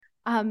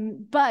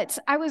But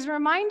I was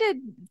reminded,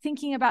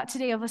 thinking about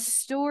today, of a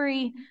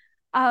story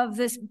of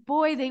this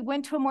boy. They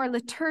went to a more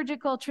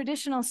liturgical,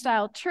 traditional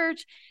style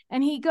church,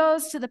 and he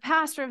goes to the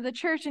pastor of the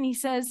church and he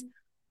says,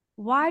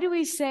 "Why do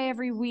we say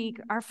every week,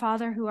 'Our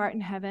Father who art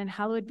in heaven,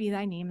 hallowed be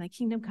thy name, thy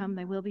kingdom come,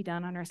 thy will be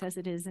done on earth as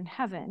it is in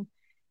heaven?'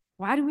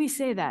 Why do we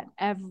say that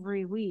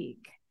every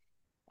week?"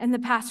 And the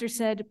pastor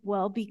said,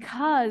 "Well,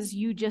 because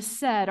you just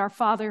said, 'Our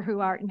Father who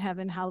art in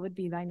heaven, hallowed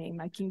be thy name,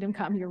 thy kingdom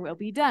come, your will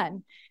be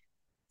done.'"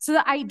 So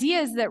the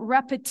idea is that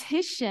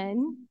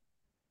repetition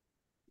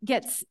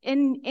gets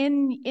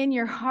in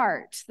your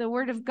heart. The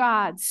word of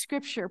God,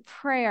 scripture,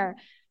 prayer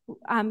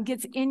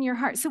gets in your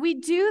heart. So we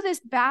do this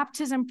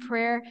baptism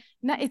prayer.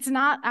 It's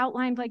not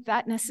outlined like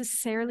that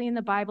necessarily in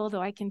the Bible,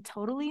 though I can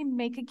totally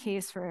make a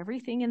case for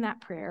everything in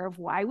that prayer of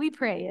why we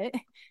pray it.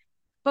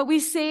 But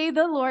we say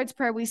the Lord's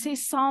Prayer. We say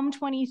Psalm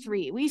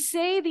 23. We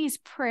say these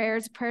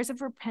prayers, prayers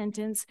of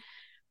repentance,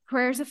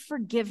 prayers of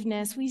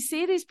forgiveness. We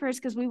say these prayers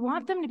because we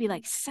want them to be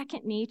like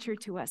second nature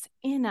to us,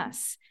 in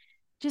us,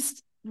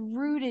 just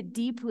rooted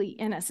deeply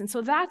in us. And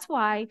so that's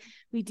why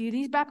we do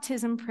these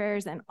baptism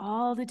prayers and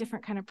all the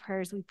different kind of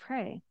prayers we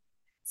pray.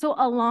 So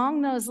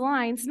along those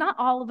lines, not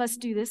all of us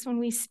do this when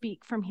we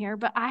speak from here,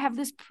 but I have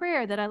this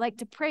prayer that I like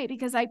to pray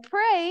because I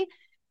pray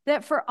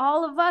that for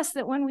all of us,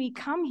 that when we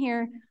come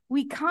here,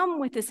 we come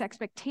with this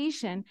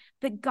expectation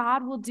that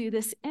God will do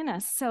this in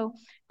us. So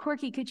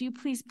Corky, could you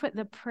please put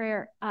the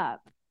prayer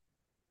up?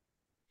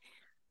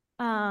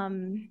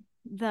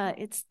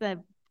 It's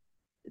the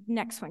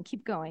next one.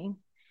 Keep going.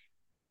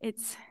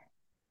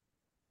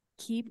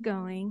 Keep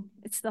going.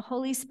 It's the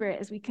Holy Spirit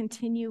as we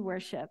continue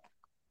worship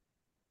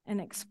and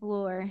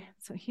explore.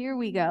 So here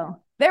we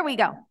go. There we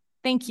go.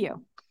 Thank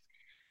you.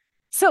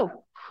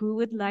 So who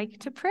would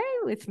like to pray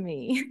with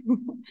me?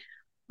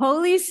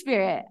 Holy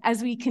Spirit,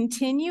 as we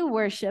continue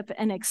worship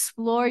and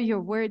explore your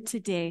word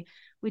today,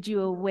 would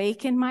you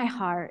awaken my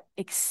heart,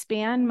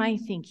 expand my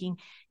thinking,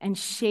 and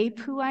shape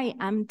who I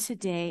am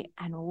today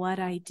and what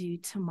I do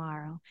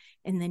tomorrow?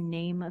 In the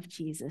name of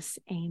Jesus,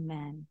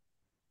 amen.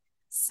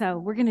 So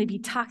we're going to be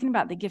talking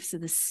about the gifts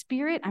of the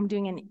Spirit. I'm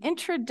doing an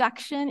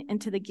introduction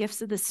into the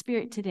gifts of the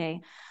Spirit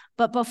today.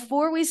 But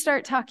before we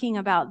start talking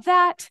about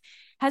that,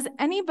 has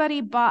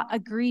anybody bought a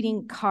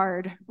greeting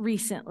card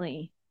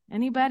recently?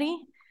 Anybody?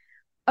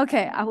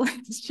 Okay, I was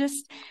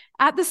just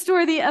at the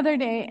store the other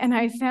day and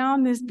I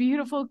found this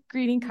beautiful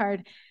greeting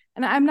card.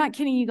 And I'm not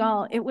kidding you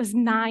all, it was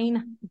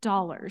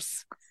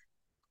 $9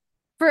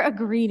 for a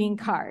greeting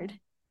card.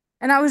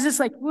 And I was just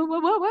like,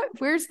 what?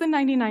 Where's the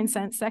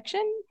 99-cent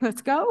section?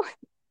 Let's go.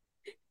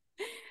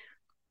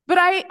 But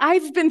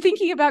I've been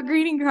thinking about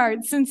greeting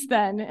cards since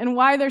then and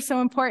why they're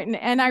so important.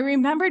 And I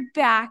remembered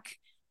back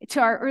to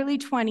our early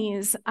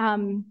 20s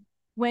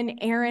when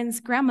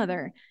Aaron's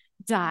grandmother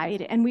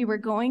died, and we were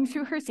going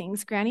through her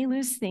things, Granny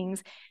Lou's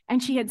things,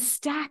 and she had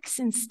stacks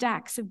and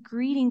stacks of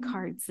greeting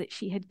cards that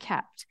she had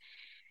kept.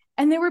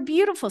 And they were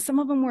beautiful. Some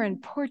of them were in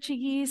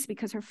Portuguese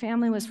because her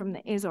family was from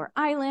the Azore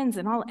Islands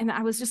and all. And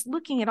I was just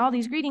looking at all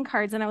these greeting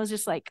cards and I was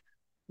just like,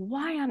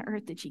 why on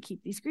earth did she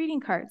keep these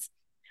greeting cards?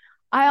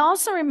 I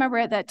also remember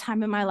at that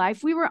time in my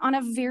life, we were on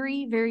a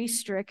very, very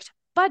strict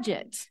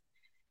budget.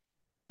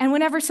 And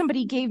whenever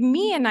somebody gave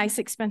me a nice,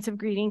 expensive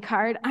greeting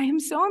card, I am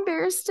so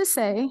embarrassed to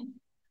say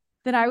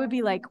that I would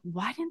be like,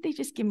 why didn't they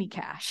just give me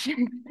cash?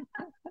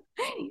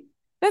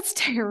 That's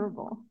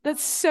terrible.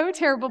 That's so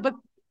terrible. But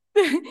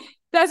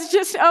that's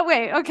just, oh,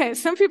 wait, okay.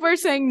 Some people are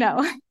saying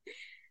no.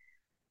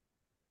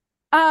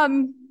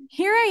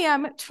 Here I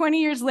am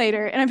 20 years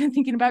later, and I've been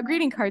thinking about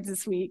greeting cards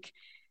this week.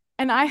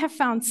 And I have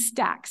found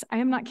stacks, I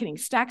am not kidding,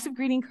 stacks of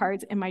greeting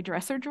cards in my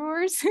dresser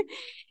drawers,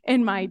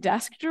 in my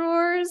desk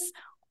drawers,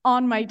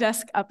 on my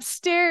desk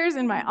upstairs,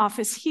 in my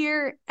office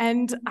here.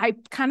 And I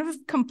kind of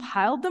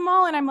compiled them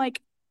all. And I'm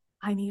like,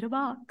 I need a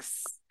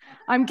box.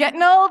 I'm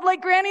getting old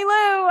like Granny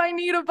Lou. I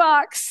need a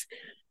box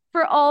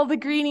for all the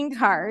greeting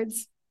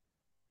cards.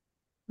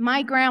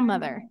 My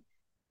grandmother,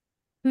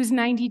 who's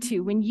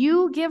 92, when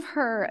you give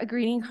her a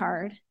greeting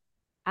card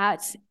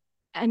at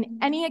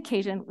any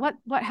occasion,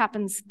 what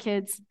happens,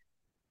 kids?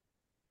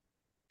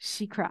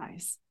 She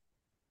cries.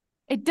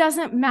 It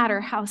doesn't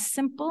matter how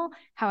simple,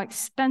 how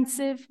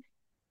expensive,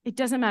 it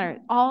doesn't matter.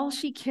 All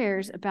she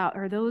cares about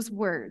are those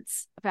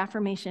words of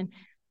affirmation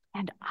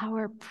and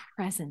our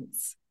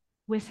presence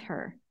with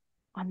her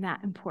on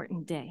that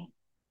important day.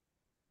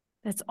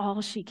 That's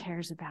all she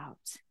cares about.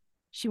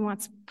 She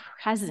wants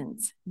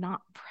presence,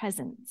 not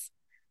presents.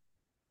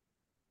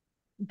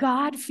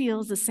 God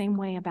feels the same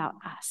way about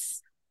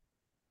us.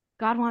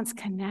 God wants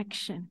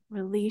connection,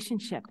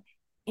 relationship,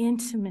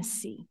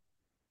 intimacy.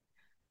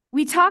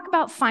 We talk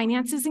about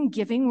finances and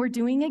giving. We're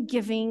doing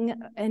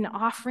an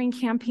offering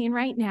campaign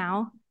right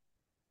now.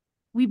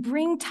 We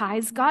bring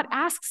tithes. God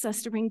asks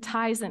us to bring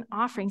tithes and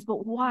offerings,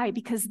 but why?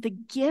 Because the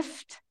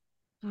gift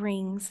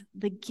brings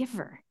the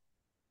giver.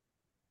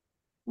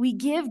 We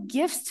give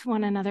gifts to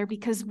one another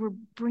because we're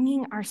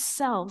bringing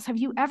ourselves. Have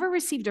you ever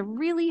received a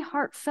really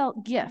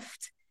heartfelt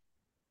gift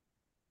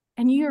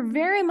And you're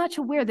very much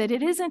aware that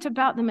it isn't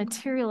about the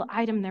material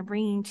item they're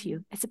bringing to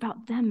you. It's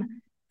about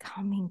them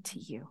coming to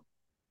you.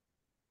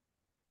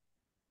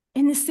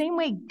 In the same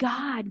way,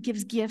 God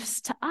gives gifts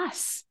to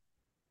us.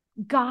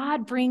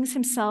 God brings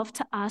himself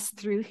to us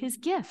through his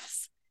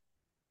gifts.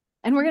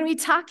 And we're going to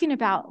be talking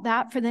about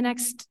that for the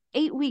next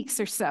 8 weeks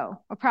or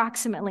so,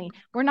 approximately.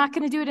 We're not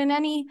going to do it in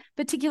any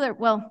particular,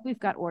 well, we've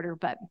got order,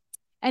 but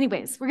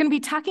anyways, we're going to be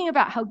talking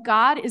about how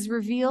God is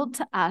revealed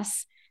to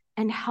us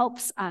and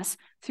helps us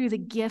through the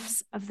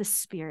gifts of the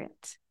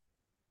Spirit.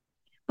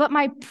 But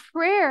my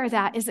prayer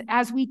that is,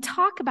 as we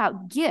talk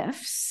about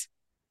gifts,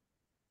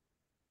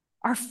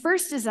 our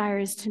first desire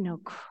is to know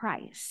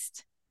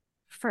Christ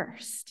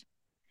first.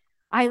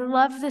 I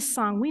love this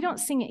song. We don't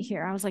sing it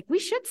here. I was like, we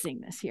should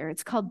sing this here.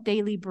 It's called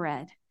Daily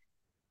Bread.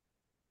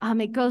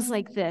 It goes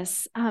like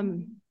this.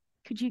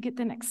 Could you get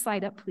the next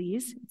slide up,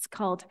 please? It's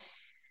called,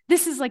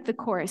 this is like the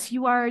chorus.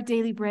 You are our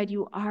daily bread.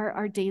 You are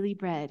our daily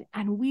bread.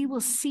 And we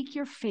will seek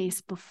your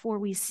face before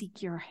we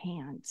seek your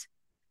hand.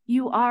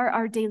 You are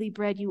our daily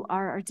bread. You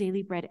are our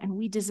daily bread. And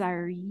we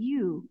desire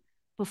you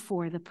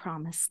before the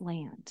promised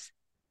land.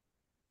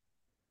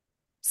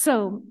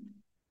 So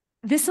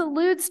this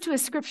alludes to a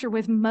scripture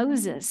with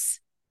Moses.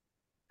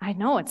 I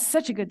know, it's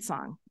such a good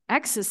song.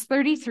 Exodus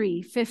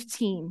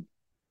 33:15.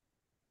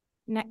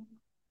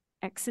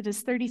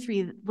 Exodus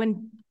 33,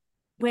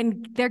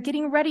 when they're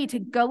getting ready to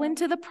go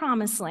into the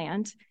promised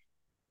land,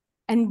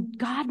 and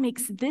God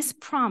makes this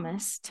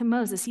promise to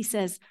Moses. He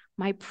says,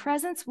 my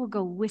presence will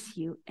go with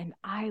you, and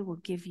I will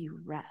give you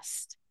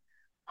rest.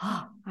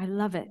 Oh, I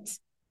love it.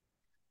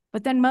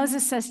 But then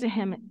Moses says to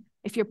him,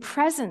 if your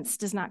presence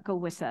does not go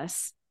with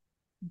us,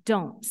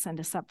 don't send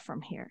us up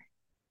from here.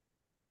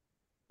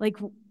 Like,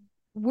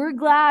 we're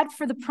glad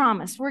for the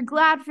promise. We're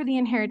glad for the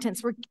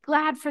inheritance. We're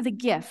glad for the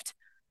gift.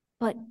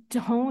 But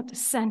don't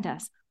send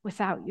us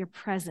without your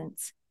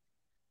presence.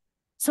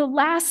 So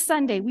last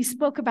Sunday, we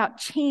spoke about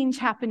change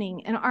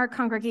happening in our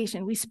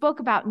congregation. We spoke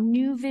about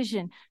new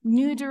vision,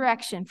 new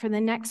direction for the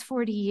next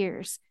 40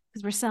 years,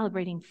 because we're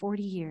celebrating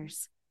 40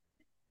 years.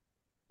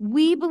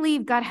 We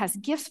believe God has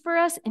gifts for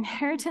us,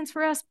 inheritance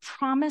for us,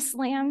 promised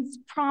lands,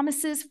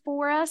 promises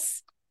for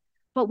us,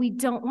 but we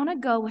don't want to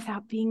go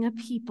without being a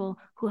people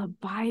who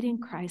abide in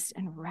Christ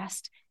and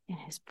rest in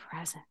his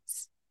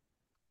presence.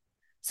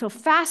 So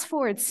fast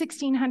forward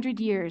 1,600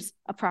 years,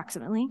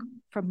 approximately,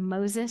 from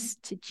Moses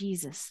to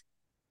Jesus.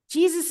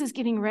 Jesus is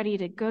getting ready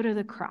to go to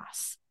the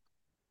cross.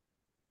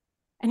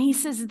 And he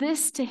says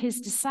this to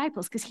his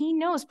disciples, because he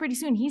knows pretty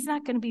soon he's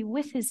not going to be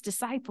with his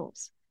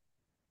disciples.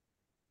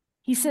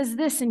 He says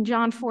this in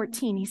John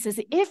 14. He says,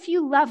 if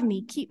you love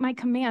me, keep my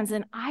commands,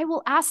 and I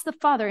will ask the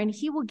Father, and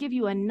he will give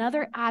you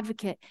another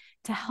advocate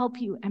to help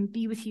you and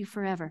be with you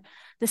forever.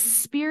 The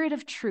Spirit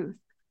of truth.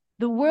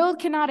 The world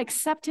cannot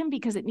accept him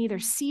because it neither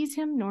sees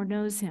him nor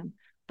knows him,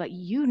 but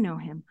you know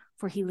him,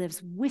 for he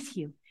lives with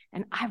you,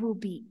 and I will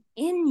be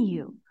in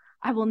you.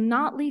 I will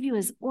not leave you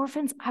as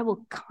orphans. I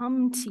will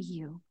come to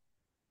you.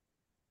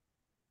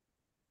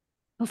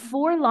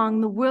 Before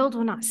long, the world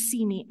will not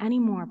see me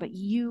anymore, but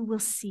you will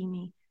see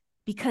me.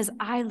 Because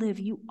I live,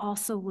 you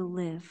also will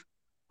live.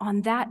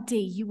 On that day,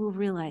 you will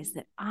realize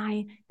that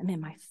I am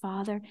in my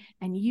Father,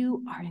 and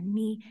you are in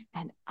me,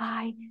 and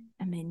I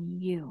am in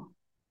you.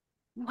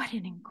 What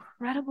an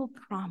incredible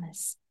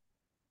promise.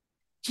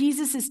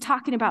 Jesus is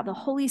talking about the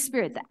Holy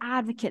Spirit, the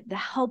advocate, the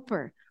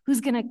helper, who's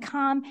going to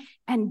come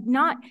and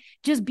not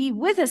just be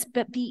with us,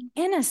 but be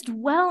in us,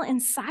 dwell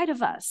inside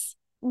of us.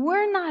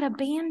 We're not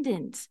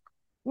abandoned.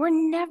 We're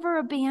never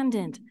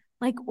abandoned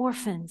like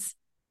orphans.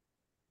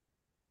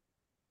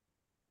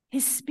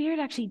 His Spirit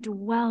actually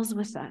dwells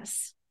with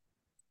us.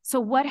 So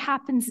what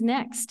happens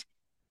next?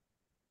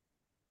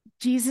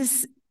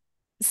 Jesus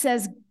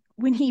says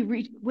when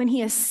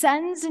he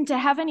ascends into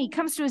heaven, he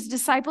comes to his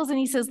disciples and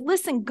he says,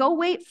 listen, go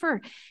wait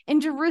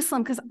in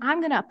Jerusalem because I'm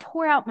going to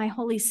pour out my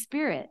Holy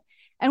Spirit.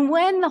 And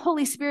when the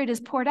Holy Spirit is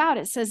poured out,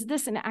 it says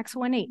this in Acts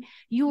 1:8,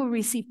 you will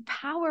receive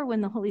power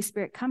when the Holy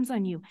Spirit comes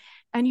on you,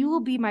 and you will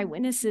be my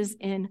witnesses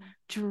in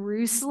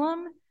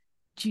Jerusalem,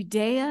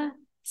 Judea,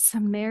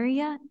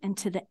 Samaria, and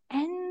to the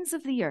ends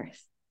of the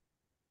earth.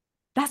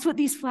 That's what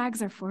these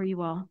flags are for,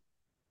 you all.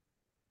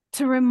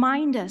 To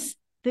remind us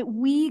that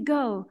we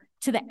go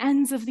to the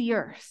ends of the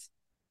earth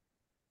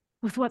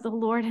with what the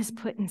Lord has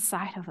put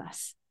inside of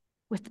us,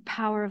 with the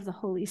power of the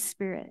Holy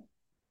Spirit.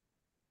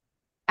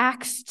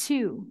 Acts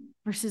 2,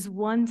 verses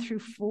 1 through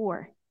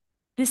 4.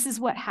 This is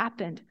what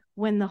happened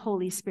when the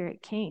Holy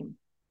Spirit came.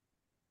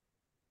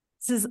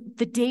 It says,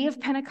 the day of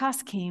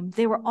Pentecost came,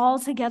 they were all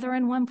together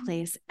in one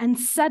place, and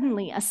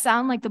suddenly a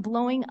sound like the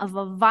blowing of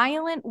a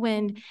violent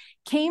wind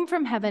came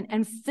from heaven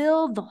and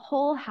filled the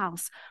whole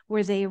house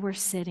where they were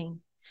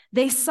sitting.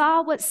 They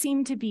saw what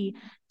seemed to be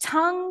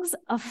tongues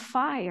of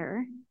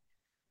fire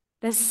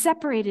that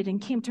separated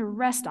and came to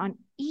rest on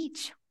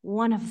each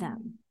one of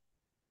them.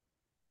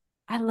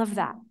 I love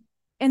that.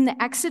 In the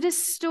Exodus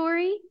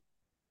story,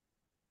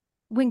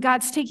 when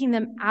God's taking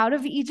them out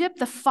of Egypt,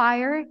 the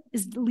fire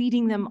is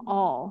leading them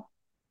all.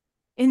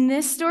 In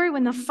this story,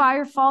 when the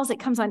fire falls, it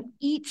comes on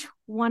each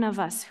one of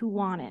us who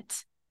want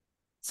it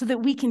so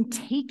that we can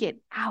take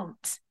it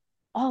out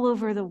all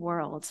over the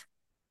world.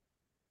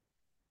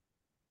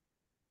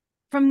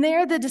 From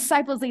there, the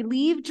disciples, they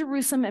leave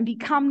Jerusalem and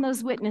become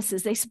those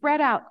witnesses. They spread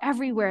out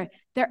everywhere.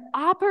 They're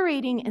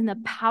operating in the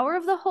power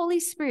of the Holy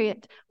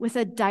Spirit with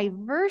a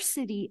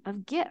diversity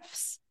of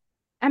gifts.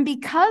 And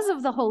because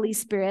of the Holy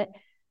Spirit,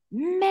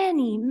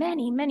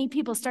 many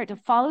people start to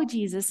follow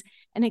Jesus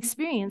and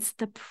experience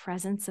the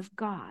presence of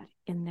God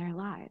in their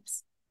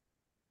lives.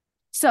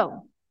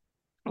 So,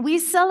 we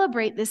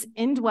celebrate this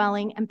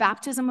indwelling and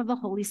baptism of the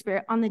Holy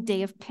Spirit on the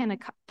day of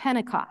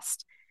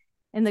Pentecost.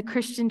 In the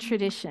Christian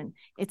tradition,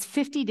 it's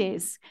 50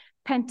 days.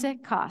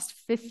 Pentecost,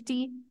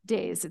 50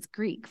 days. It's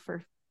Greek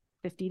for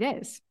 50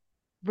 days.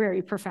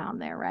 Very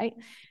profound there, right?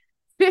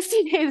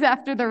 50 days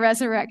after the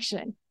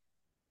resurrection.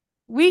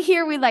 We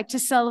like to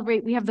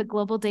celebrate. We have the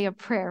Global Day of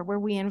Prayer where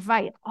we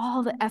invite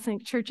all the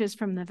ethnic churches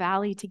from the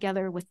Valley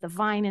together with the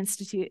Vine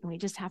Institute, and we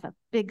just have a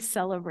big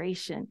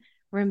celebration,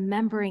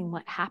 remembering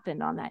what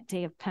happened on that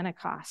day of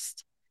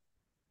Pentecost.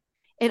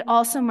 It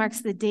also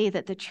marks the day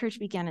that the church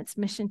began its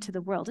mission to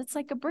the world. It's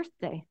like a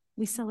birthday.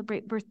 We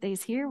celebrate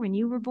birthdays here. When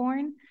you were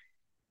born,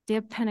 Day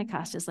of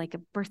Pentecost is like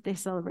a birthday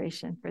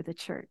celebration for the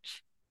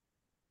church.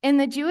 In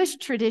the Jewish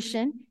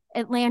tradition,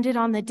 it landed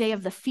on the day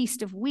of the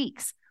Feast of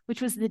Weeks,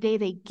 which was the day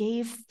they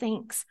gave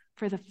thanks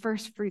for the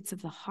first fruits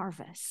of the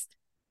harvest.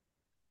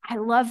 I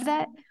love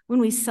that when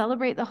we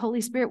celebrate the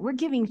Holy Spirit, we're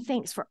giving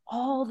thanks for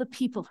all the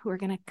people who are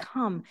going to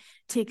come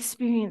to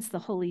experience the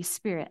Holy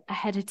Spirit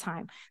ahead of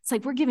time. It's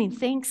like we're giving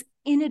thanks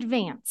in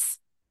advance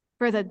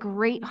for the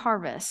great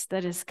harvest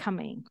that is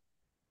coming.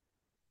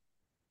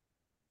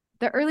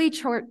 The early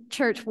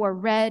church wore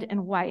red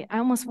and white. I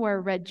almost wore a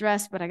red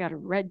dress, but I got a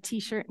red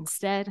t-shirt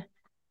instead.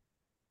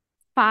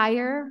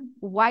 Fire,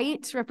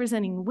 white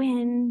representing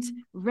wind,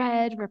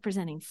 red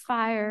representing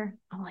fire.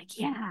 I'm like,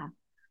 yeah,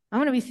 I'm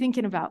going to be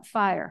thinking about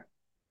fire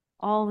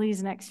all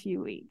these next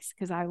few weeks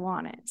because I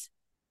want it.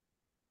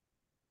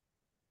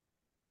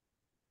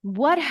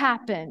 What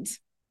happened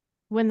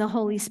when the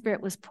Holy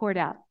Spirit was poured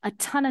out? A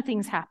ton of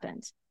things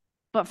happened.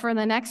 But for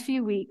the next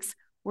few weeks,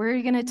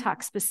 we're going to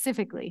talk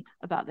specifically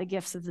about the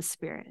gifts of the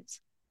Spirit.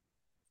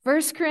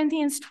 1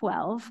 Corinthians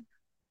 12,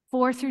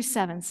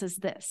 4-7 says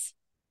this: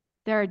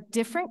 there are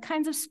different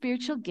kinds of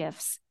spiritual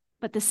gifts,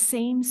 but the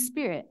same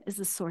Spirit is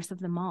the source of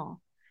them all.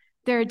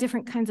 There are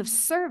different kinds of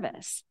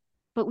service,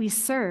 but we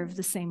serve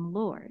the same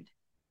Lord.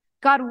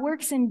 God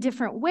works in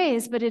different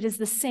ways, but it is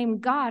the same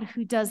God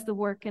who does the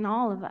work in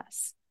all of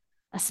us.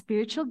 A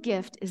spiritual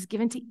gift is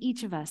given to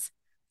each of us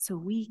so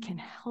we can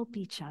help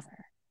each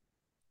other.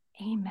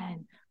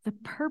 Amen. The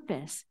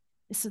purpose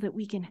is so that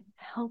we can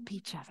help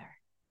each other.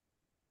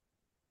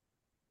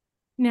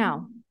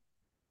 Now,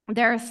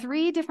 there are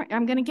three different,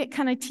 I'm going to get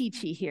kind of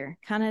teachy here,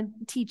 kind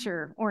of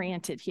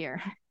teacher-oriented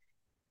here.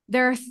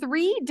 There are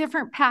three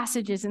different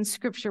passages in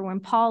Scripture when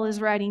Paul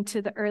is writing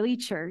to the early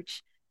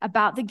church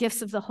about the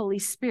gifts of the Holy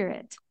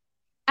Spirit.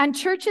 And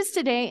churches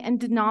today and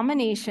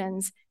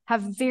denominations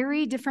have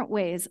very different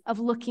ways of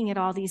looking at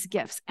all these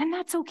gifts, and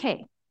that's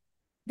okay.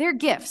 They're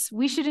gifts.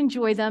 We should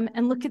enjoy them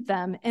and look at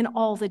them in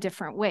all the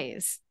different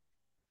ways.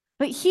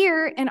 But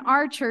here in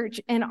our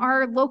church, in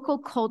our local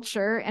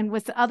culture, and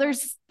with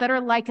others that are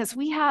like us,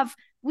 we have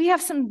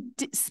some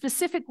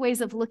specific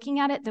ways of looking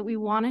at it that we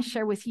want to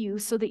share with you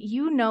so that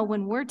you know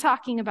when we're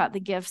talking about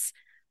the gifts,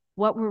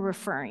 what we're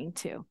referring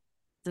to.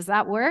 Does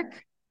that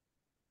work?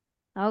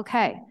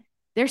 Okay.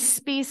 There's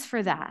space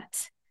for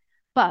that.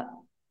 But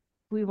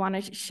we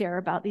want to share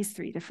about these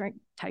three different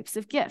types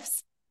of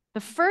gifts.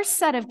 The first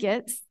set of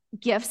gifts,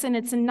 and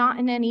it's not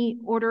in any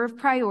order of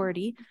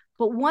priority,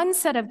 but one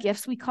set of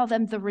gifts, we call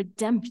them the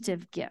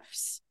redemptive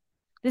gifts.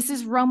 This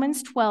is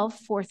Romans 12,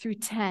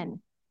 4-10.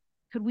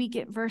 Could we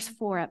get verse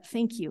 4 up?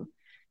 Thank you.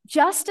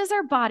 Just as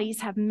our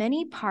bodies have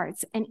many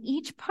parts and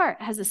each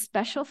part has a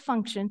special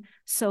function,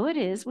 so it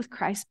is with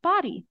Christ's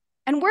body.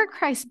 And we're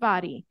Christ's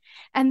body.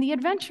 And the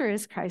adventure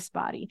is Christ's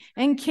body.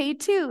 And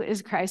K2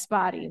 is Christ's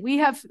body. We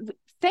have,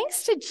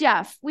 thanks to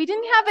Jeff, we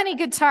didn't have any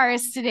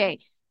guitarists today.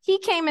 He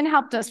came and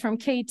helped us from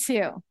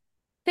K2.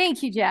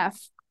 Thank you, Jeff.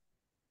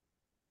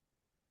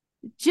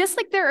 Just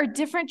like there are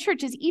different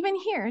churches, even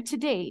here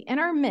today in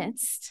our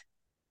midst,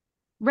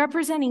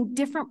 representing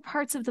different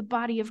parts of the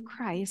body of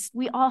Christ,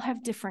 we all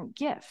have different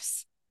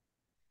gifts.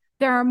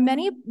 We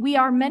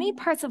are many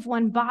parts of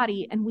one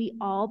body, and we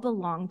all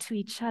belong to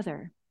each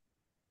other.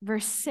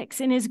 Verse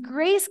 6, in his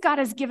grace, God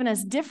has given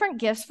us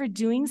different gifts for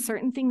doing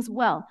certain things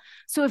well.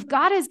 So if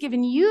God has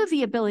given you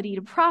the ability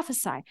to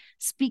prophesy,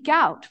 speak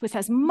out with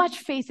as much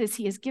faith as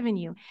he has given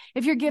you.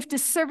 If your gift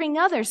is serving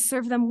others,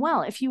 serve them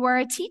well. If you are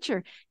a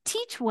teacher,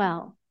 teach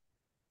well.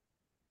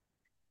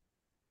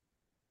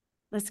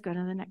 Let's go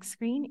to the next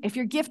screen. If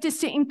your gift is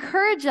to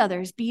encourage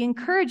others, be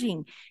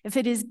encouraging. If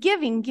it is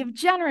giving, give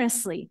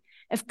generously.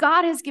 If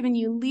God has given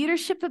you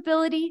leadership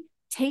ability,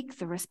 take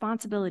the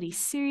responsibility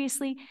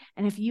seriously.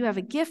 And if you have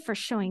a gift for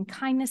showing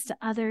kindness to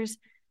others,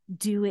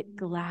 do it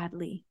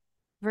gladly.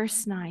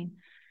 Verse 9,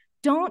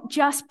 Don't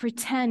just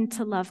pretend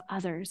to love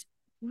others.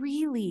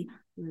 Really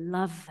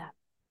love them.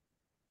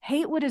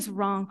 Hate what is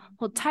wrong,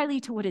 hold tightly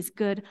to what is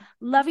good,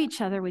 love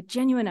each other with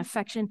genuine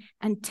affection,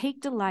 and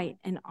take delight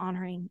in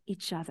honoring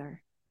each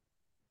other.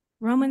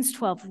 Romans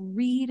 12,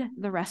 read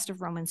the rest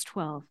of Romans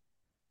 12.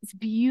 It's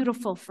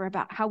beautiful for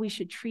about how we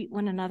should treat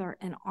one another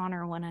and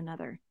honor one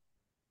another.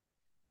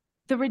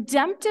 The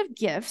redemptive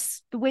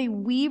gifts, the way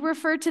we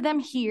refer to them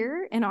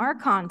here in our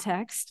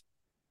context,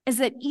 is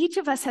that each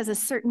of us has a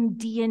certain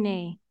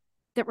DNA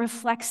that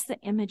reflects the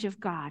image of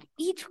God,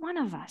 each one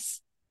of us.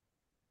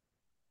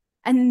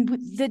 And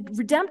the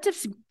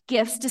redemptive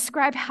gifts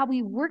describe how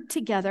we work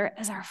together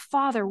as our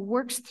Father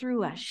works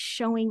through us,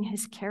 showing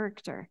his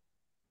character.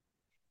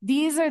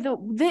 These are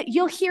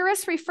you'll hear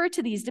us refer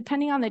to these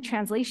depending on the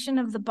translation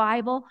of the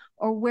Bible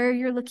or where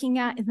you're looking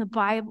at in the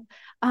Bible,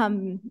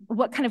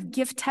 what kind of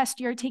gift test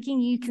you're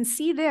taking. You can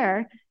see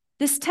there,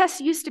 this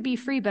test used to be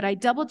free, but I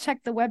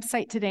double-checked the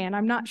website today, and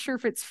I'm not sure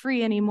if it's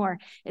free anymore.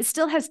 It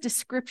still has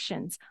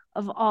descriptions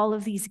of all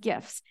of these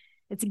gifts.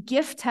 It's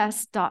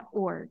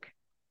gifttest.org.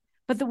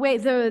 But the way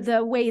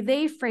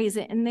they phrase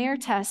it in their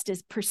test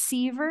is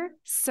perceiver,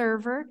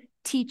 server,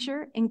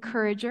 teacher,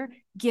 encourager,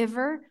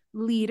 giver,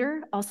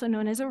 leader, also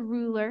known as a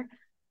ruler,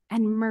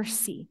 and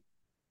mercy.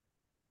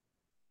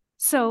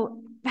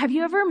 So have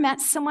you ever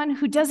met someone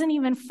who doesn't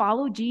even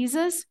follow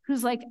Jesus,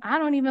 who's like, I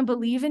don't even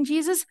believe in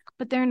Jesus,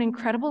 but they're an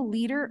incredible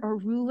leader or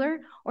ruler,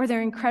 or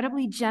they're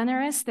incredibly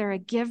generous, they're a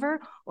giver,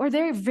 or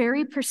they're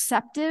very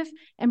perceptive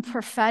and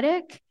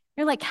prophetic?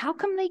 You're like, how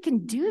come they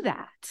can do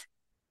that?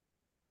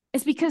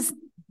 It's because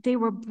they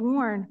were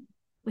born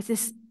with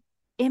this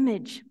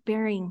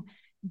image-bearing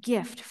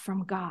gift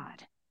from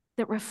God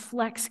that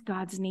reflects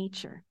God's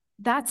nature.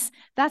 That's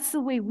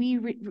the way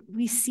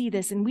we see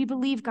this, and we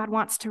believe God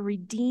wants to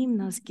redeem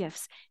those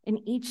gifts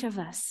in each of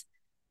us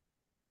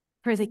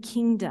for the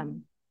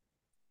kingdom.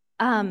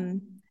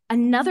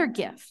 Another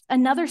gift,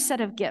 another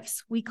set of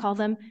gifts, we call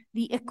them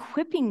the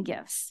equipping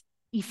gifts.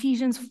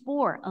 Ephesians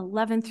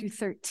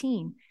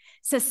 4:11-13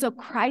 says, so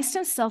Christ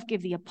himself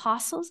gave the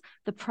apostles,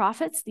 the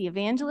prophets, the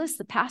evangelists,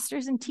 the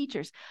pastors, and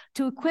teachers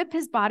to equip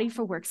his body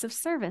for works of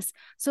service,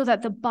 so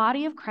that the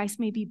body of Christ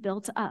may be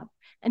built up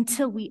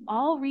until we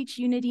all reach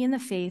unity in the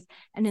faith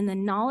and in the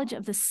knowledge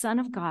of the Son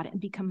of God and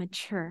become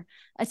mature,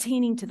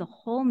 attaining to the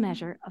whole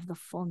measure of the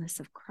fullness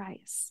of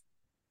Christ.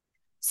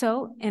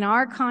 So in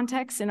our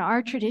context, in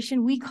our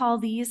tradition, we call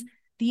these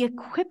the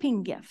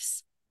equipping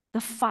gifts,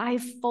 the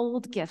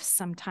fivefold gifts,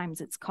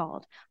 sometimes it's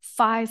called,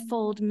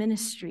 fivefold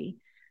ministry.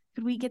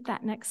 Could we get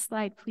that next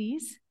slide,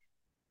 please?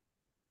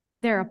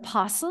 They're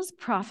apostles,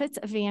 prophets,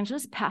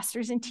 evangelists,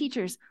 pastors, and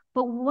teachers.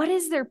 But what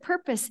is their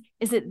purpose?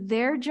 Is it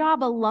their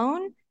job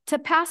alone to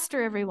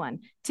pastor everyone,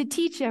 to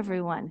teach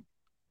everyone,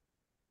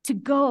 to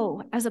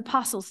go as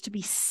apostles, to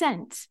be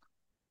sent,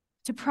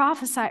 to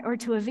prophesy, or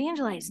to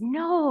evangelize?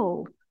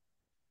 No.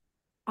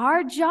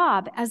 Our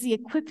job as the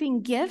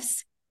equipping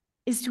gifts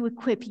is to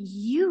equip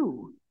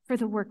you for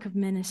the work of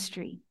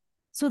ministry,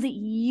 so that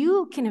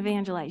you can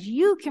evangelize,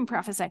 you can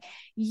prophesy,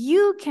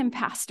 you can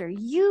pastor,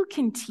 you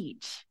can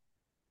teach,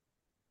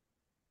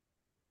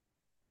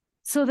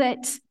 so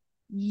that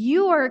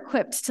you are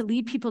equipped to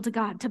lead people to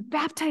God, to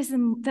baptize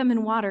them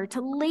in water,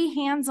 to lay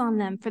hands on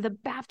them for the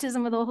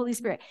baptism of the Holy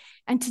Spirit,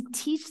 and to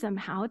teach them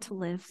how to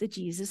live the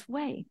Jesus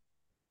way.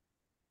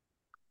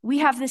 We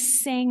have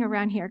this saying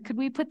around here. Could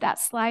we put that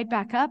slide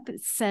back up?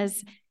 It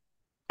says,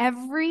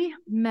 every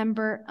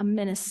member a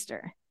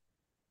minister.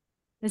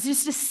 It's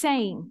just a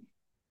saying.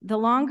 The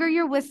longer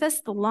you're with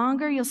us, the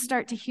longer you'll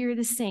start to hear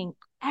this saying.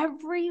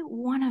 Every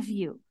one of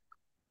you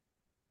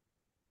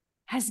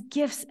has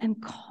gifts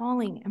and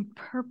calling and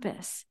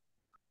purpose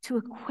to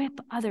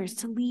equip others,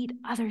 to lead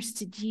others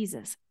to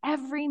Jesus.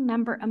 Every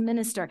member a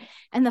minister.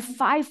 And the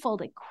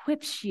fivefold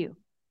equips you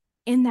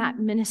in that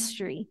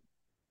ministry.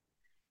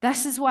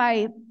 This is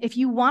why if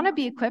you want to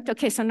be equipped,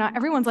 okay, so not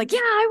everyone's like, yeah,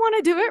 I want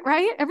to do it,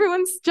 right?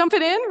 Everyone's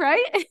jumping in,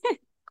 right?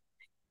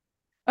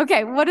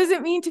 Okay, what does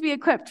it mean to be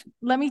equipped?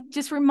 Let me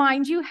just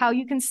remind you how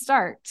you can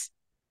start.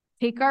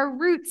 Take our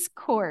Roots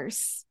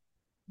course.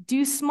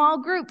 Do small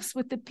groups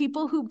with the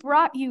people who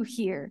brought you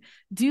here.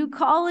 Do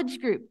college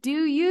group.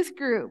 Do youth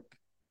group.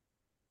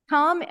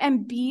 Come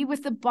and be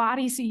with the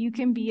body so you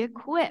can be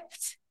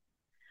equipped.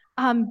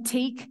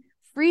 Take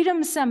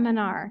freedom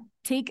seminar.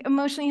 Take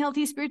emotionally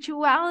healthy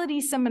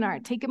spirituality seminar.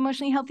 Take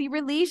emotionally healthy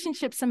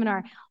relationship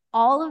seminar.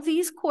 All of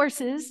these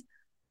courses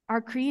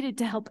are created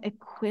to help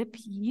equip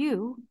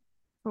you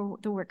for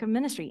the work of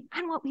ministry,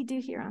 and what we do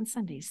here on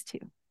Sundays too,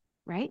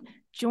 right?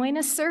 Join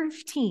a serve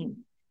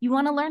team. You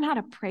want to learn how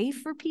to pray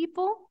for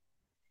people?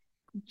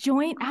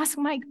 Ask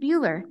Mike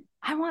Bueller.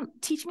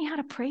 Teach me how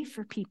to pray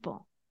for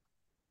people.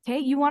 Okay,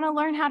 you want to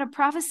learn how to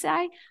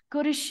prophesy?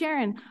 Go to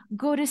Sharon,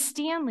 go to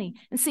Stanley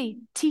and say,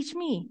 teach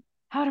me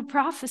how to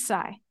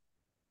prophesy.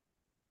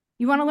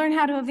 You want to learn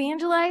how to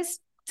evangelize?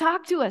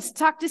 Talk to us,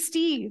 talk to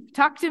Steve,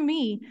 talk to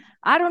me.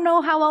 I don't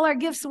know how all our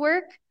gifts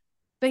work,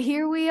 but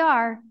here we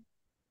are,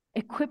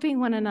 equipping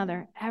one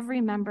another,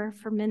 every member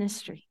for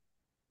ministry.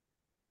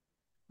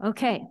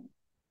 Okay,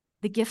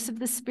 the gifts of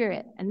the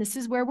Spirit. And this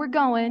is where we're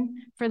going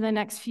for the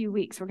next few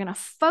weeks. We're going to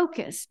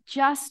focus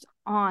just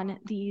on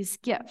these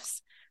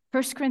gifts.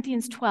 1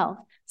 Corinthians 12,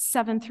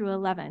 7 through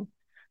 11.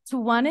 To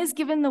one is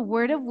given the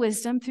word of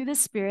wisdom through the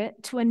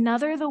Spirit, to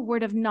another the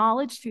word of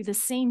knowledge through the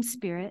same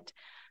Spirit,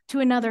 to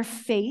another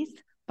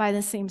faith by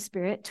the same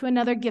Spirit, to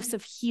another gifts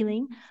of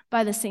healing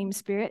by the same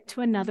Spirit,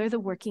 to another the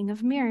working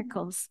of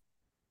miracles,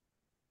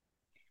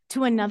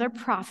 to another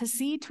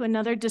prophecy, to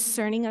another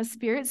discerning of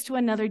spirits, to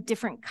another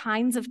different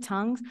kinds of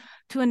tongues,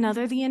 to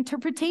another the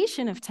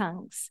interpretation of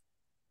tongues.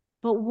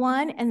 But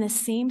one and the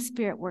same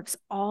Spirit works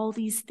all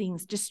these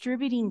things,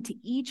 distributing to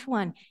each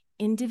one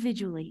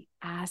individually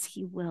as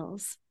he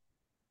wills.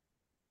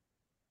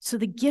 So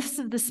the gifts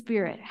of the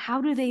Spirit,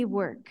 how do they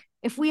work?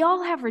 If we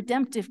all have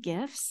redemptive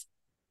gifts,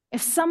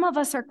 if some of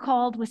us are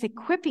called with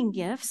equipping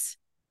gifts,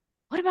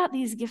 what about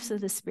these gifts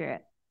of the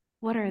Spirit?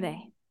 What are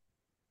they?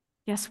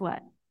 Guess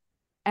what?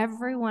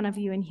 Every one of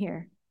you in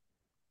here,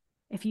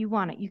 if you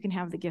want it, you can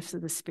have the gifts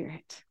of the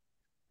Spirit.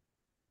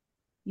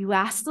 You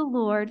ask the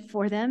Lord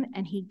for them,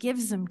 and he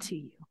gives them to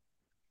you.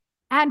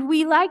 And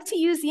we like to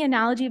use the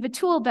analogy of a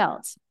tool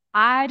belt.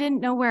 I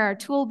didn't know where our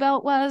tool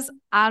belt was.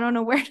 I don't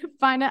know where to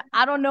find it.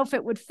 I don't know if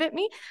it would fit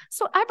me.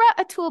 So I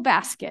brought a tool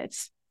basket.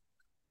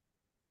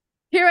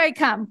 Here I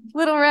come,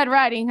 Little Red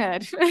Riding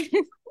Hood.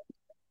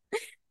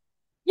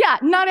 Yeah,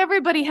 not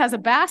everybody has a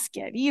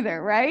basket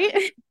either,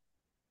 right?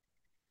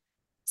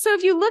 So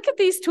if you look at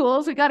these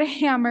tools, we got a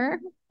hammer,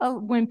 a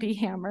wimpy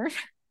hammer,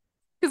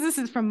 because this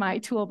is from my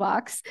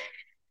toolbox.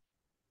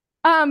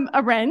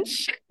 A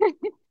wrench,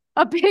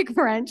 a big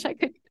wrench.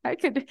 I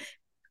could,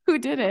 who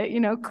did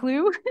it?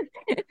 Clue.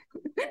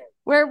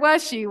 Where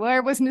was she?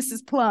 Where was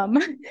Mrs. Plum?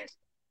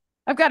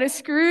 I've got a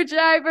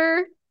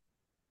screwdriver.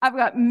 I've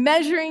got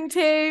measuring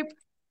tape.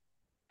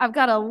 I've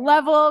got a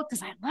level,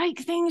 because I like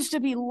things to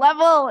be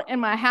level in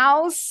my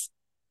house.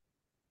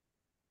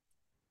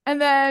 And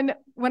then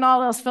when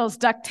all else fails,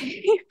 duct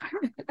tape.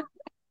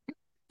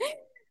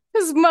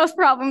 Because most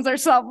problems are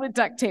solved with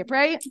duct tape,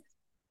 right?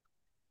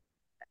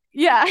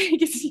 Yeah.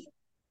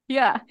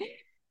 Yeah.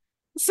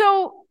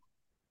 So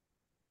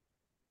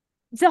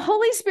the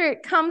Holy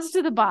Spirit comes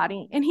to the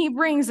body and he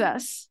brings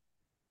us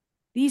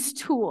these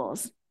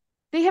tools.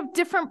 They have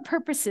different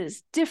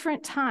purposes,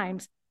 different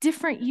times,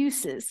 different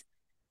uses.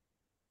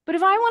 But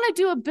if I want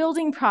to do a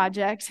building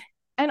project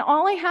and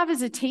all I have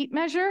is a tape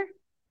measure,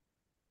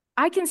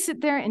 I can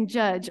sit there and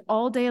judge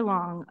all day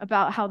long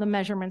about how the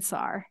measurements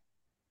are,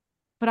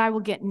 but I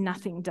will get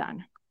nothing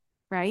done,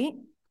 right?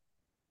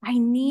 I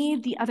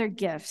need the other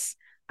gifts.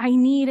 I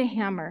need a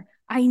hammer.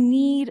 I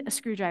need a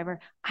screwdriver.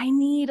 I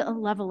need a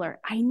leveler.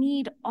 I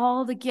need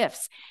all the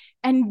gifts.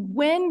 And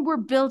when we're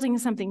building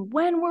something,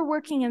 when we're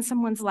working in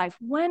someone's life,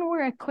 when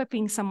we're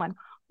equipping someone,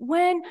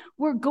 when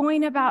we're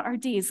going about our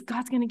days,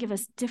 God's going to give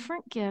us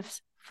different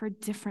gifts for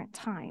different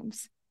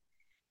times.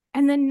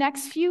 And the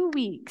next few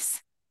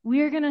weeks,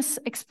 we're going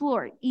to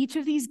explore each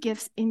of these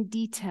gifts in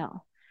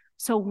detail.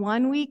 So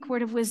 1 week,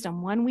 word of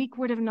wisdom, 1 week,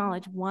 word of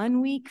knowledge,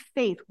 1 week,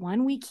 faith,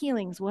 1 week,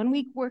 healings, 1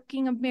 week,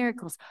 working of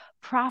miracles,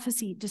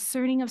 prophecy,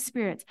 discerning of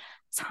spirits,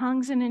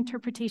 tongues and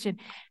interpretation.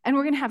 And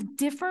we're going to have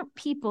different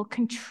people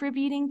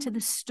contributing to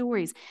the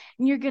stories.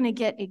 And you're going to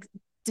get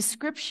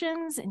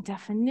descriptions and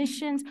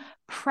definitions,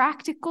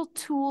 practical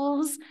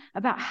tools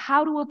about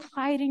how to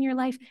apply it in your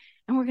life.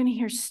 And we're going to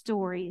hear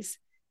stories.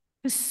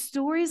 The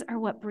stories are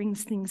what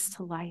brings things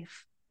to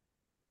life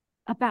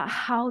about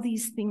how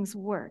these things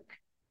work.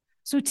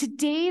 So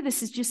today,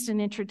 this is just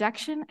an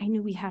introduction. I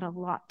knew we had a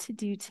lot to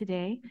do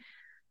today.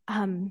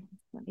 Let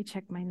me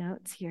check my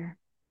notes here.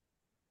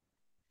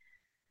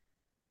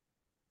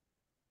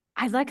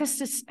 I'd like us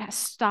to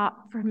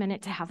stop for a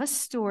minute to have a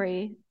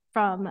story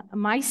from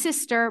my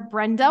sister,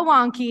 Brenda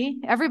Wanke.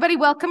 Everybody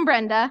welcome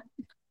Brenda.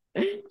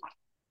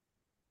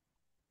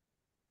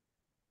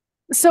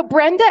 So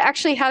Brenda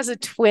actually has a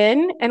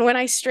twin, and when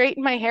I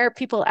straighten my hair,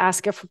 people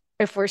ask if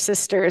we're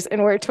sisters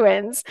and we're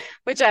twins,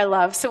 which I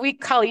love. So we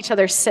call each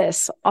other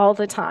sis all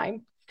the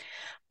time.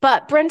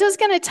 But Brenda's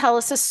going to tell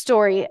us a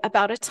story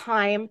about a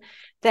time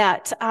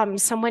that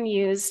someone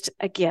used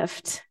a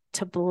gift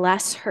to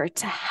bless her,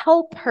 to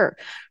help her.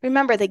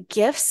 Remember, the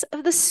gifts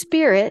of the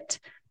Spirit.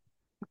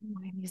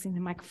 I'm using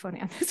the microphone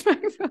on this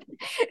microphone.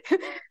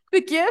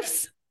 The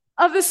gifts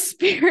of the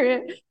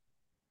Spirit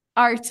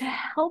are to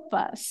help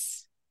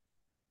us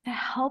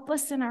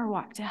in our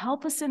walk, to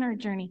help us in our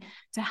journey,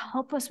 to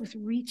help us with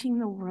reaching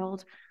the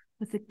world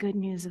with the good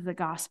news of the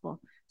gospel.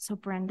 So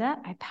Brenda,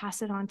 I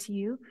pass it on to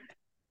you.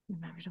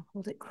 Remember to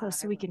hold it close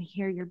so we can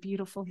hear your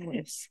beautiful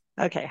voice.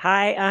 Okay.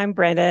 Hi, I'm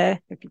Brenda.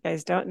 If you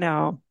guys don't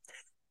know,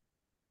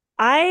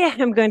 I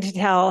am going to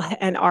tell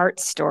an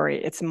art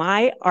story. It's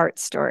my art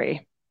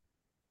story.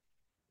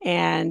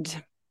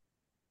 And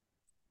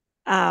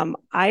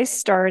I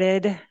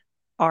started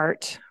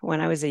art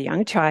when I was a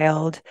young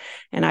child,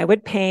 and I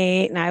would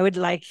paint, and I would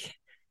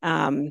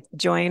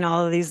join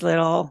all of these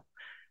little,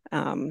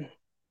 art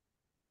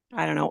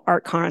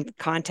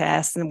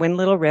contests and win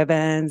little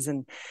ribbons.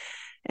 And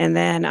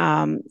then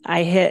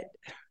I hit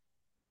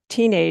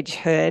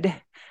teenagehood.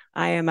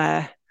 I am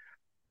a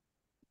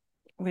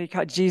what do you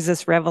call it,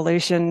 Jesus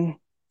Revolution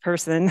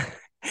person.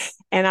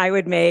 And I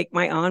would make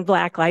my own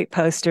blacklight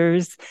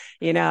posters,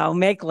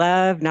 make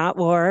love, not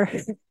war.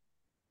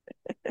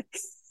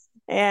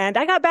 And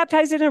I got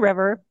baptized in a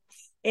river.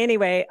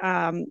 Anyway,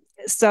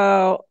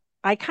 so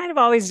I kind of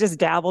always just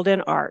dabbled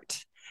in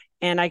art.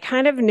 And I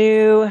kind of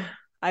knew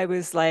I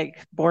was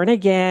like born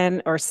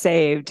again or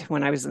saved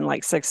when I was in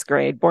like sixth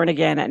grade, born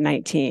again at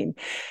 19.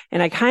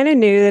 And I kind of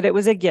knew that it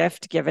was a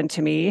gift given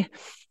to me,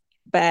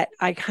 but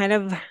I kind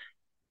of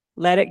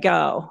let it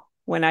go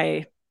when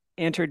I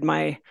entered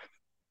my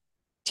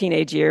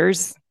teenage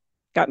years,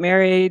 got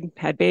married,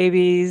 had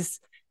babies,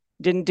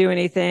 didn't do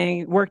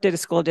anything, worked at a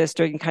school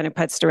district and kind of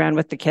putzed around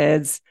with the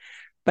kids.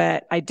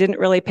 But I didn't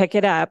really pick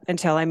it up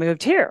until I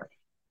moved here.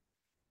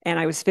 And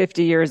I was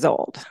 50 years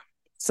old.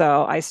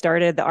 So I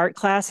started the art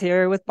class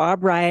here with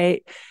Bob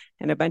Wright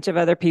and a bunch of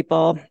other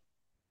people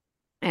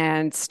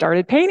and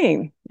started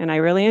painting. And I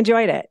really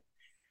enjoyed it.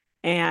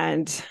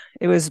 And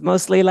it was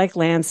mostly like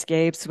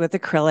landscapes with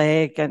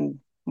acrylic and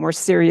more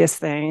serious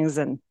things.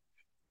 And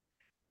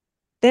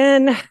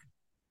then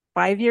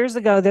 5 years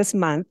ago this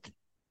month,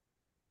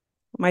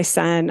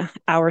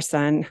 our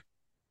son,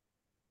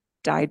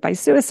 died by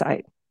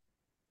suicide.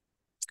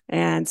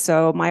 And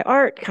so my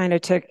art kind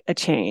of took a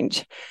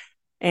change.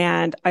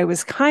 And I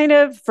was kind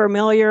of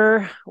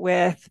familiar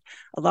with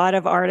a lot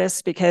of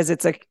artists because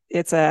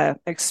it's a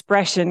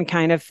expression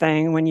kind of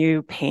thing when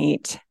you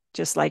paint,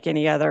 just like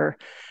any other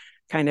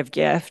kind of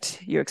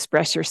gift, you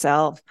express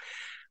yourself.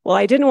 Well,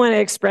 I didn't want to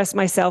express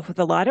myself with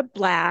a lot of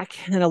black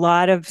and a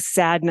lot of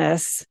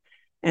sadness.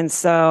 And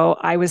so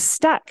I was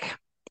stuck.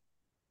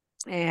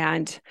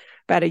 And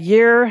about a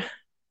year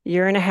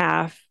and a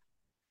half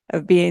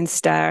of being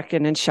stuck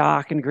and in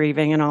shock and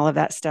grieving and all of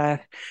that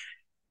stuff,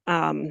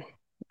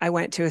 I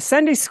went to a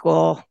Sunday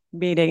school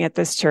meeting at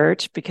this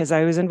church because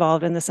I was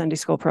involved in the Sunday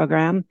school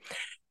program.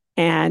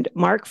 And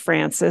Mark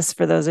Francis,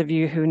 for those of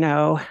you who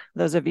know,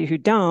 those of you who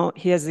don't,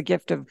 he has the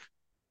gift of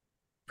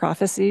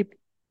prophecy,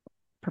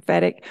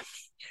 prophetic.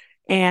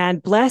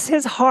 And bless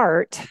his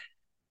heart,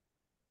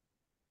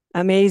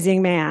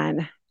 amazing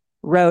man,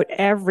 wrote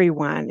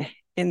everyone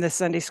in the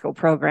Sunday school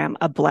program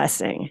a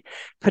blessing,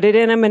 put it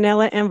in a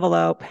manila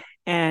envelope,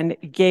 and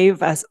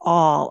gave us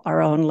all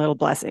our own little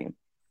blessing.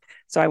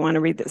 So I want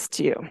to read this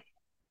to you.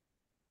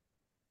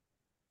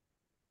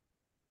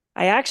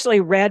 I actually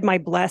read my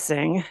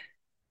blessing,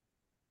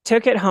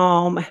 took it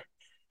home,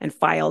 and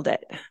filed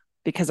it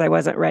because I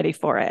wasn't ready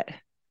for it.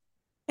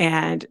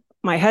 And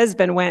my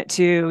husband went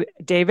to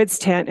David's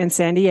tent in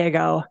San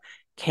Diego,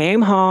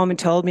 came home and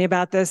told me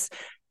about this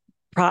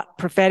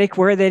prophetic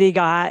word that he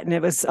got. And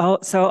it was so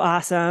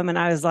awesome. And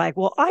I was like,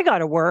 well, I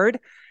got a word,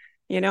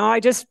 I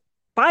just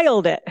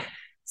filed it.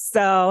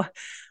 So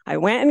I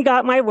went and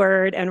got my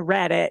word and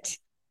read it,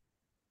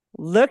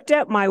 looked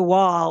at my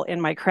wall in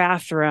my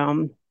craft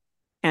room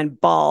and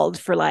bawled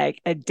for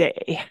like a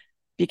day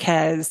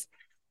because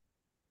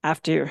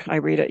after I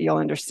read it, you'll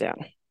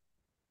understand.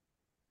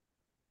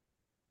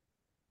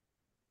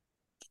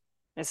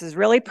 This is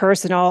really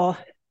personal,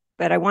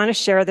 but I want to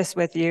share this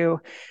with you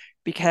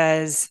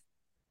because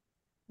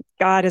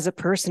God is a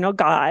personal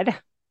God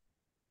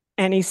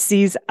and he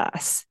sees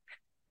us.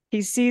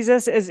 He sees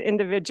us as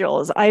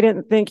individuals. I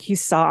didn't think he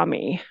saw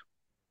me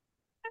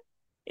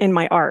in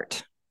my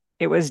art.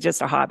 It was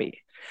just a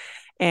hobby.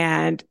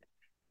 And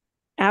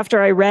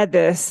after I read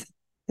this,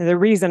 the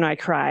reason I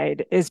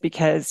cried is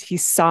because he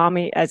saw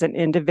me as an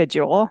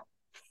individual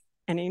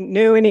and he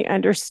knew and he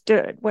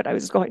understood what I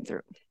was going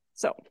through.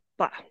 So,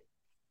 blah.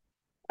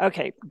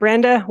 Okay,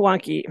 Brenda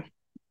Wanke.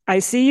 I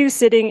see you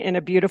sitting in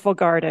a beautiful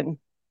garden,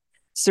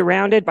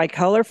 surrounded by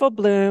colorful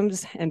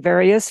blooms and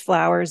various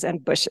flowers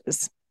and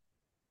bushes,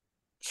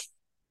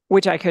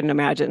 which I couldn't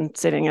imagine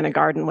sitting in a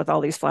garden with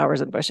all these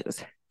flowers and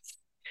bushes.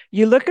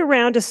 You look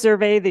around to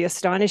survey the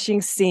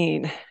astonishing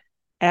scene.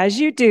 As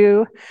you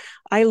do,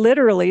 I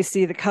literally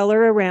see the color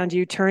around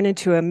you turn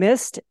into a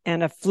mist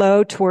and a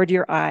flow toward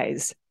your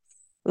eyes,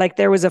 like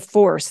there was a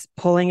force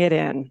pulling it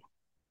in.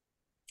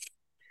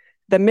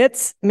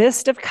 The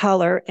mist of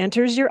color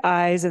enters your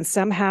eyes, and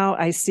somehow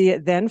I see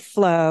it then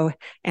flow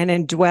and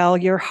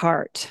indwell your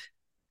heart.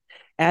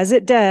 As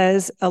it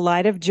does, a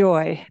light of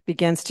joy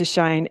begins to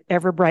shine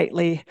ever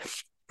brightly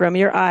from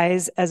your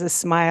eyes as a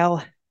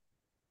smile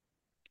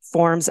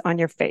forms on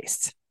your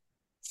face.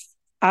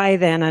 I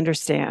then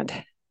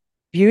understand.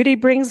 Beauty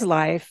brings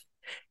life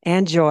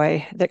and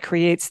joy that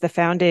creates the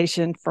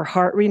foundation for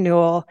heart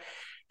renewal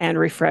and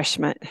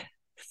refreshment.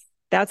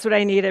 That's what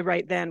I needed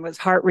right then was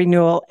heart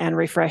renewal and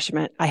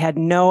refreshment. I had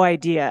no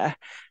idea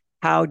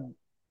how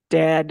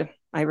dead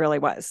I really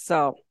was.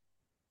 So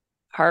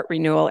heart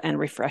renewal and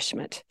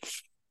refreshment.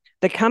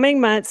 The coming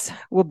months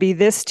will be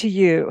this to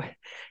you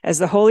as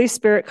the Holy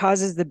Spirit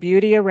causes the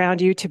beauty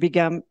around you to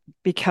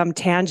become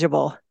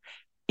tangible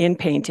in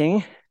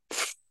painting.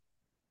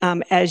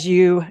 As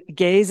you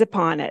gaze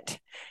upon it,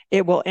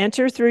 it will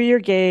enter through your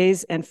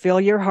gaze and fill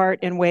your heart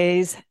in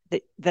ways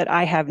that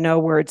I have no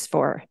words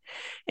for.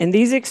 In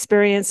these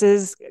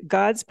experiences,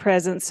 God's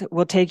presence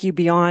will take you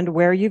beyond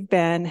where you've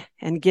been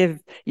and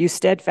give you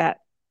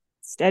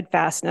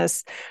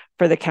steadfastness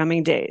for the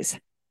coming days.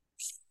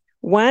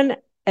 One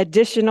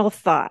additional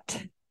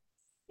thought.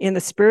 In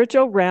the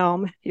spiritual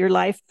realm, your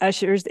life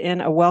ushers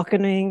in a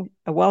welcoming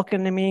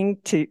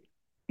to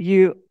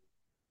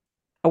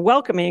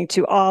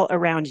all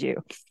around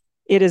you.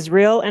 It is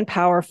real and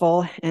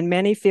powerful, and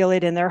many feel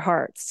it in their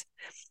hearts.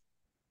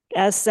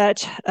 As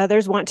such,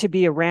 others want to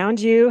be around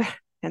you,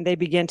 and they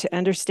begin to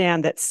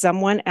understand that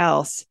someone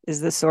else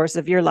is the source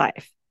of your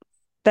life.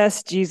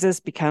 Thus, Jesus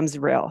becomes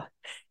real,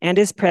 and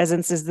his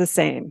presence is the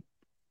same.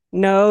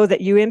 Know that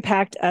you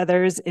impact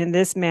others in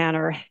this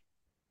manner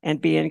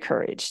and be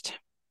encouraged.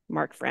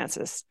 Mark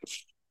Francis.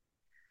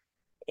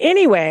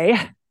 Anyway,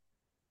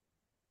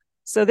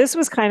 so this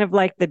was kind of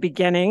like the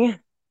beginning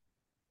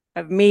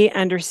of me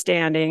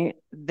understanding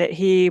that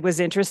he was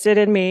interested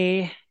in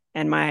me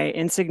and my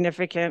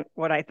insignificant,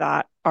 what I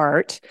thought,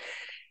 art.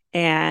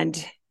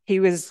 And he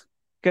was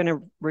going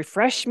to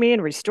refresh me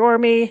and restore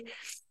me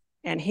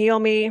and heal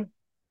me.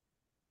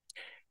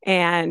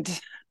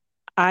 And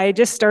I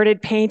just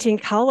started painting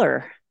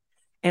color.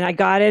 And I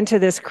got into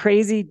this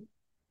crazy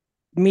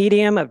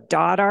medium of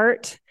dot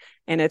art.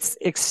 And it's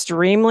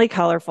extremely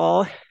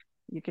colorful.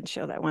 You can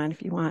show that one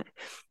if you want.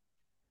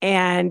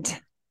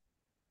 And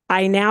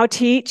I now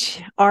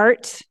teach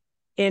art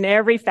in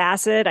every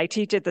facet. I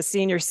teach at the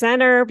senior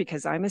center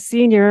because I'm a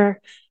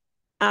senior.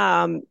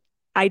 I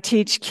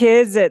teach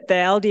kids at the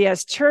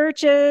LDS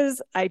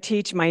churches. I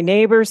teach my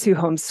neighbors who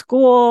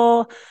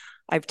homeschool.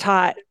 I've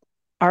taught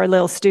our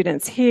little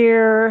students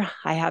here.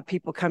 I have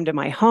people come to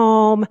my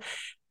home.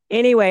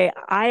 Anyway,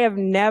 I have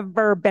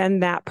never been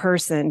that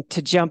person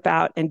to jump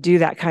out and do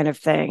that kind of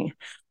thing.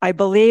 I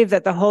believe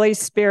that the Holy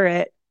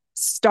Spirit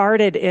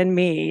started in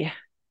me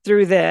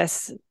through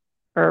this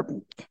or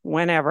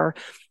whenever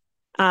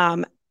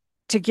to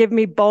give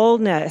me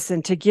boldness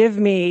and to give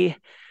me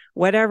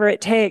whatever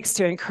it takes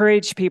to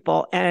encourage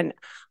people. And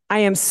I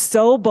am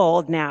so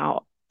bold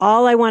now.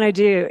 All I want to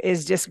do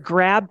is just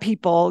grab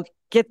people,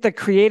 get the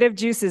creative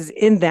juices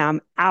in them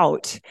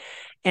out,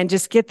 and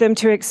just get them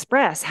to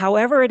express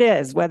however it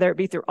is, whether it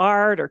be through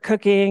art or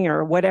cooking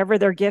or whatever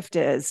their gift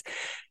is.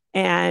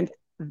 And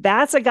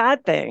that's a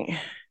God thing.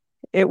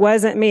 It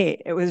wasn't me.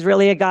 It was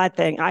really a God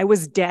thing. I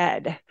was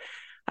dead.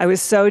 I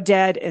was so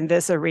dead in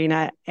this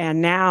arena.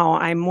 And now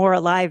I'm more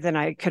alive than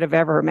I could have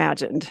ever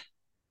imagined.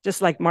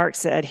 Just like Mark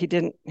said, he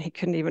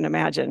couldn't even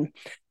imagine.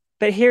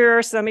 But here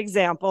are some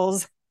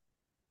examples.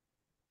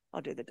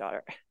 I'll do the dot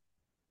art.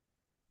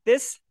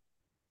 This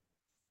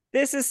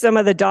is some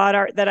of the dot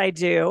art that I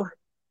do.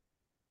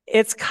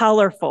 It's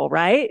colorful,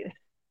 right?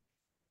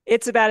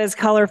 It's about as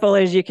colorful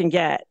as you can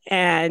get.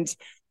 And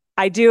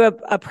I do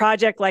a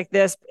project like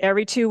this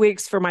every 2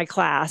 weeks for my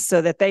class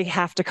so that they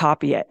have to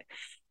copy it.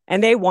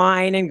 And they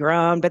whine and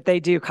groan, but they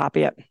do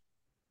copy it.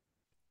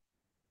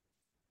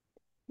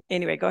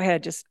 Anyway, go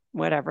ahead, just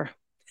whatever.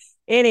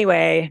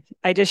 Anyway,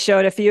 I just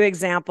showed a few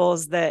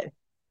examples that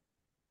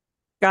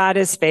God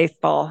is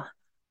faithful.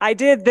 I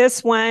did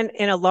this one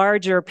in a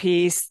larger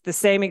piece, the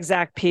same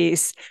exact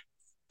piece,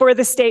 for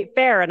the state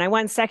fair, and I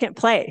won second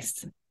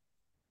place.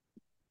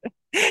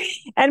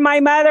 And my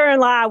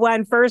mother-in-law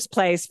won first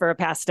place for a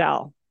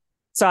pastel.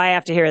 So I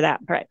have to hear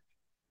that, right?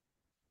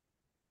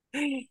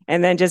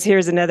 And then just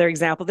here's another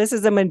example. This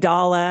is a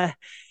mandala.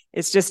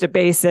 It's just a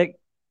basic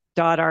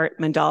dot art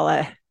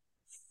mandala.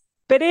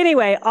 But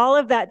anyway, all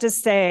of that to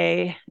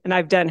say, and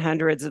I've done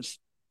hundreds of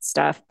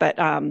stuff, but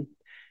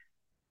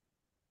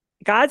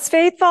God's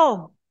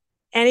faithful.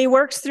 And he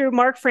works through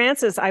Mark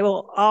Francis. I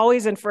will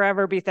always and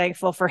forever be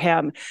thankful for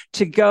him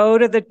to go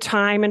to the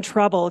time and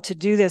trouble to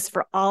do this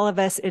for all of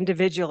us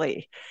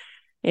individually.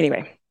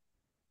 Anyway,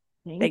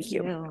 thank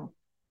you.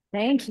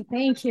 Thank you.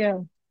 Thank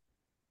you.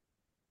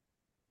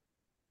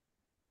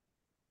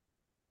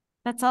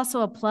 That's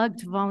also a plug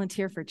to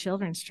volunteer for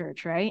Children's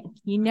Church, right?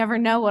 You never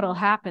know what'll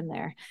happen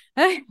there.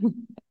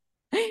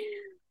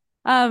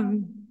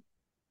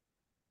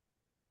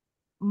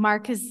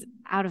 Mark is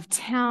out of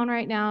town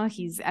right now.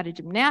 He's at a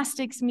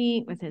gymnastics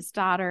meet with his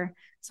daughter.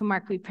 So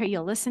Mark, we pray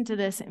you'll listen to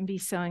this and be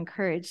so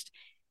encouraged.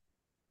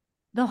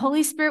 The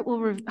Holy Spirit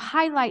will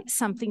highlight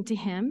something to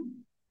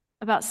him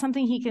about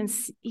something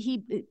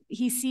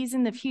he sees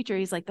in the future.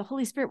 He's like, the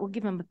Holy Spirit will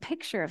give him a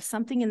picture of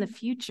something in the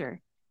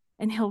future,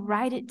 and he'll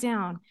write it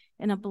down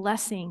in a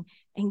blessing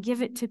and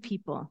give it to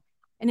people.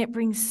 And it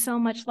brings so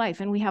much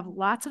life. And we have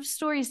lots of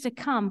stories to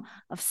come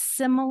of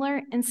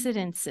similar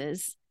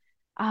incidences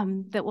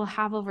that we'll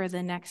have over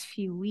the next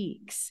few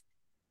weeks.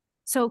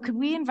 So could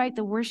we invite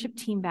the worship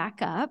team back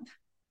up?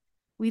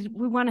 We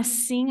want to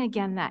sing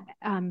again that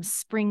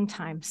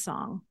springtime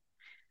song.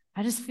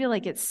 I just feel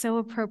like it's so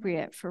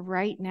appropriate for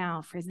right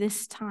now, for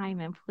this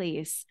time and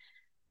place.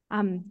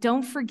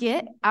 Don't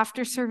forget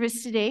after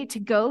service today to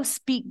go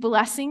speak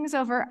blessings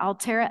over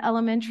Altera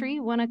Elementary,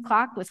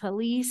 1:00 with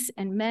Halise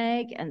and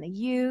Meg and the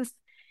youth.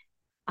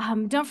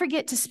 Don't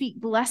forget to speak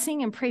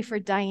blessing and pray for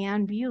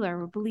Diane Bueller.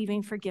 We're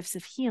believing for gifts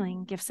of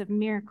healing, gifts of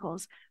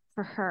miracles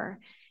for her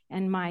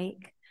and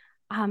Mike.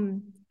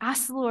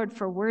 Ask the Lord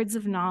for words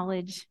of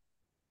knowledge.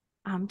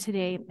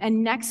 today.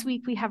 And next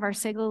week we have our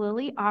Sego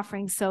Lily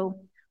offering.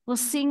 So we'll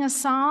sing a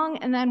song,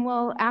 and then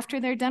after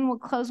they're done, we'll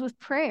close with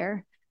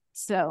prayer.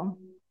 So,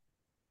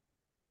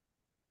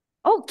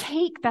 oh,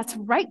 cake. That's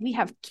right. We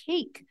have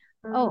cake.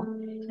 Oh,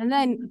 and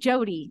then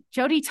Jody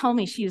told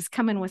me she was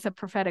coming with a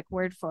prophetic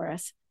word for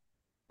us.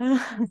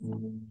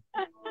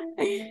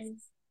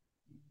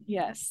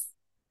 Yes.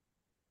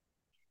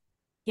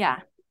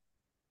 Yeah.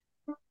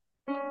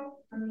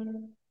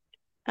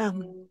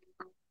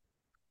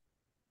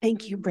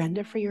 Thank you,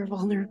 Brenda, for your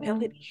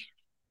vulnerability.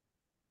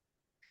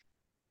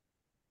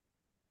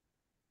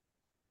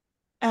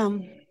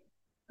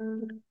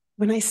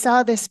 When I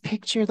saw this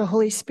picture, the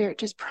Holy Spirit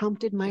just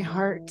prompted my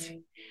heart.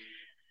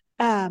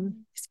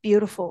 It's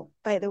beautiful,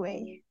 by the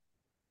way.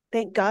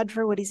 Thank God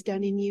for what he's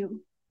done in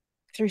you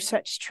through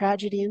such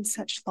tragedy and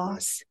such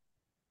loss.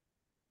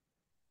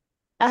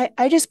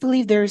 I just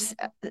believe there's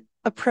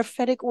a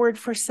prophetic word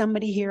for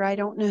somebody here. I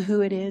don't know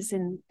who it is,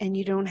 and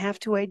you don't have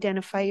to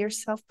identify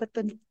yourself, but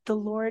the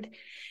Lord,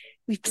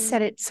 we've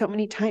said it so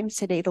many times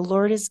today, the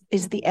Lord is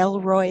the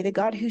El Roy, the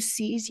God who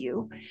sees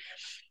you.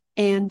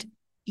 And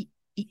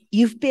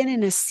you've been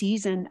in a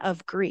season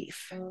of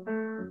grief.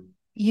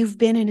 You've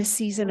been in a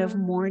season of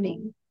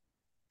mourning.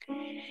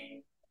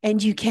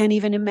 And you can't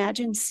even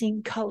imagine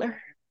seeing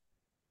color.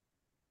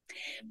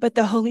 But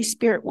the Holy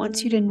Spirit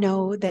wants you to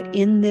know that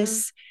in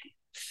this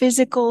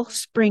physical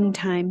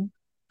springtime,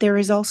 there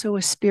is also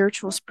a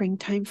spiritual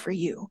springtime for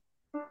you.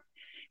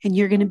 And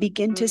you're going to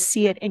begin to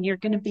see it, and you're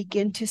going to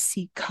begin to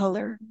see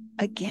color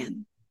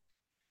again.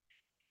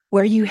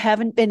 Where you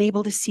haven't been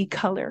able to see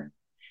color,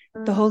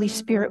 the Holy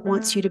Spirit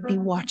wants you to be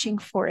watching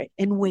for it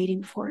and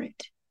waiting for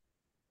it.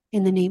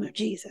 In the name of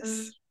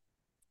Jesus.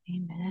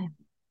 Amen.